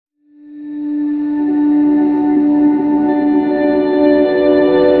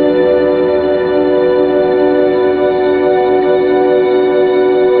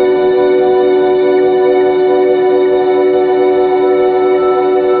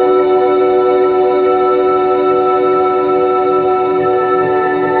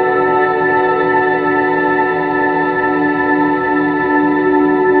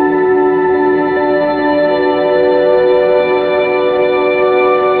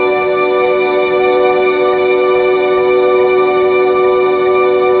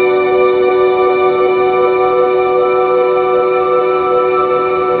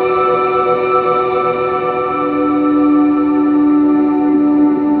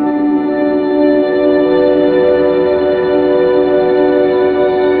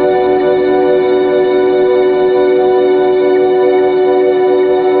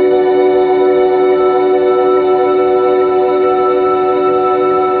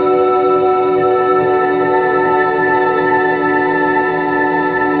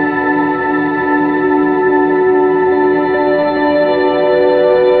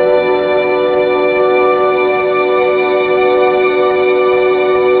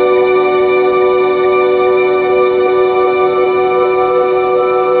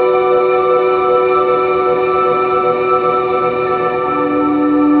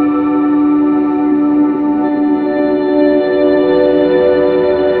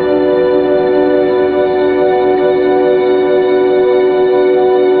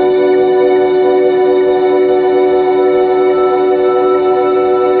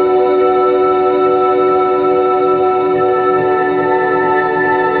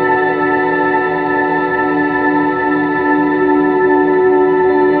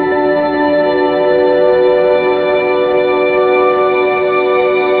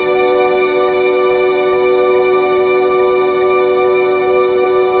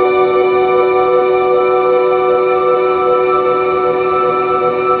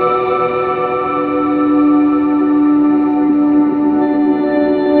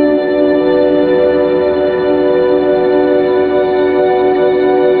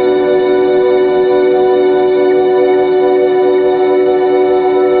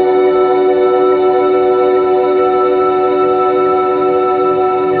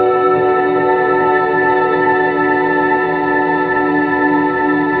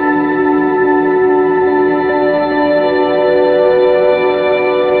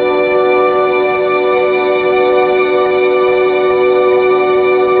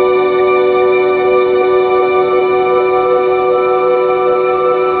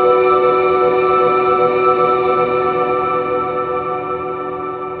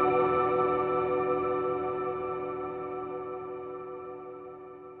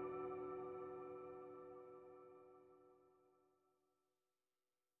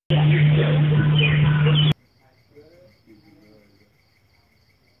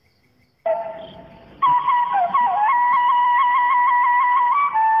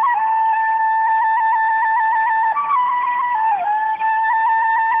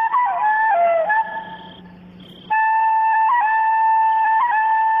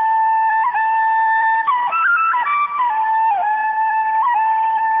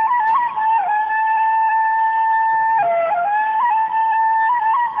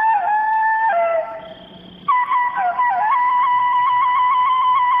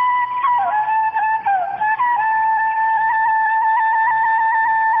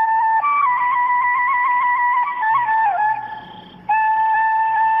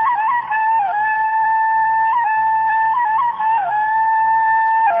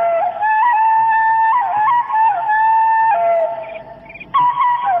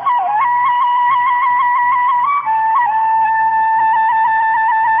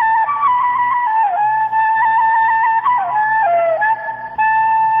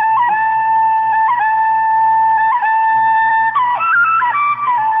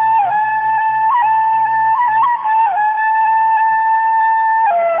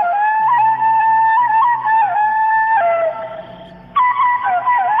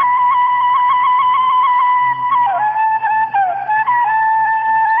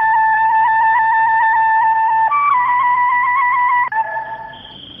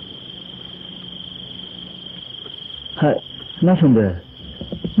嗨，那兄弟，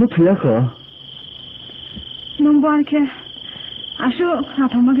你推下课？能不安去？阿叔，阿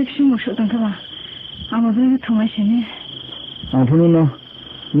他们给去木手等去吧。阿我这同我心里。阿婆呢？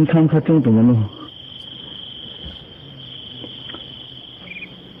你看看中东的呢？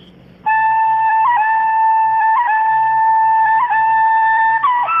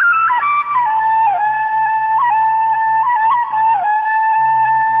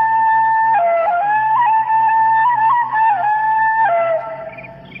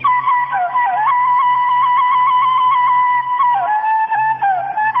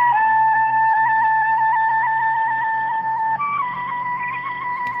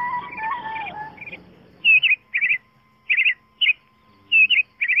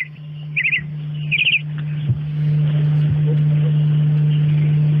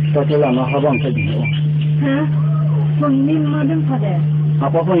到这两个还帮开dinheiro. Hã? Bom, nem mandam fazer.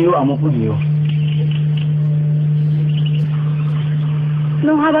 Apa pun you, amo pun you.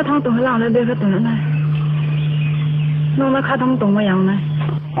 Nông hai ba tháng tuổi làm lại bây giờ tuổi này. Nông nó khá tháng tuổi mà yang này.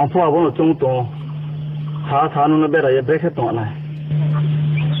 Anh phụ abo nó trung tuổi. Thà nó bây giờ ya break hết tuổi này.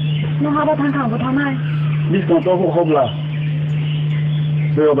 Nông hai ba tháng này. Đi con tôi cũng không là.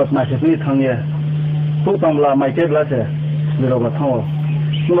 Bây giờ bắt mày sẽ đi thằng nhé. Phụ tâm là mày chết là sẽ. Bây giờ bắt thằng.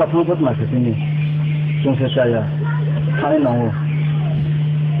 Nhưng mà thằng bắt mày sẽ đi. Chúng sẽ chạy à. Thằng ấy nào.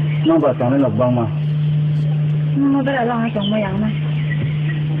 Nó bắt thằng ấy là băng mà. Nó bây giờ làm hai tuổi mà yang này.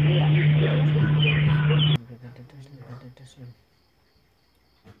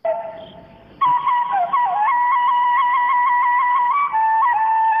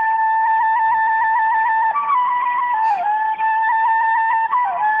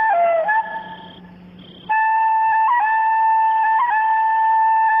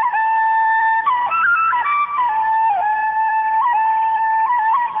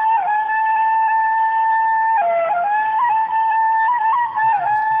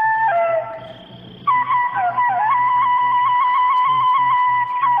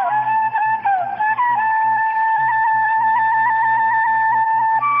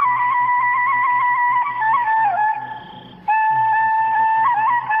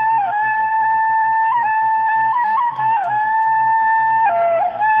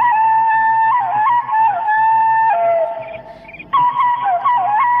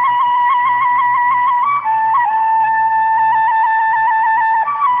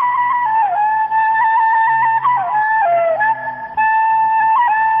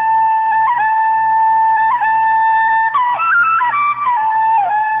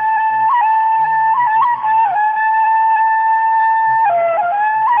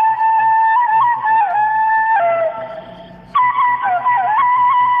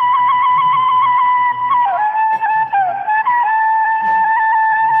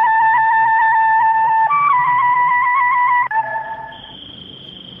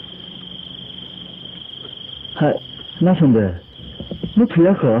 Hai, na兄弟，你推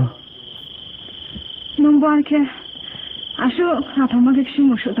下课？能不安去？阿叔，阿他们给去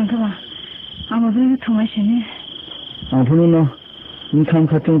木手等去吧。阿我这同我心里。阿婆呢？你看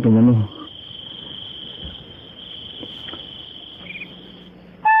看中东的呢？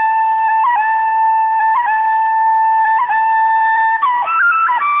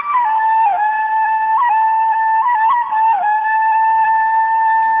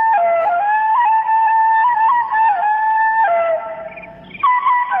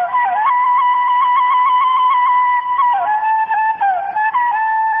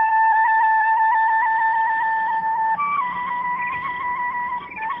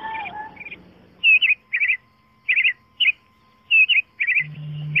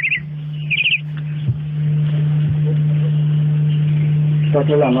到这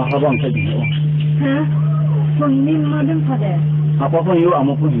两个好帮才行哦。ฮะคนนี้มาดึงพอดี啊，包朋友，俺们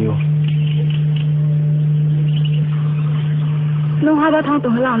朋友。น้องหาว่าทางตร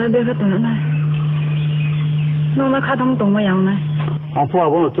งหลังเลยเด็กก็ตรงนั้นน้องมาขาทางตรงมาอย่างไร俺พ่อ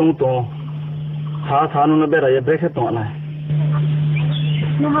ผม中东，查弄那边的也别去动了。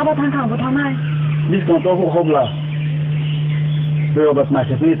น้องหาว่าทางข้างว่าทางไหน你讲到户好不啦？没有把买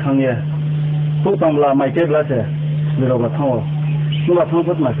些东西汤耶，不当不啦买这了噻，没有把汤哦，我把汤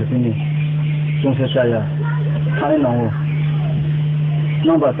不买些东西，中些啥呀？他那弄哦，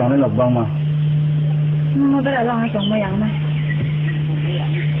弄把长的那帮嘛。น้องมาไปแล้วเราหาตรงมาอย่างไร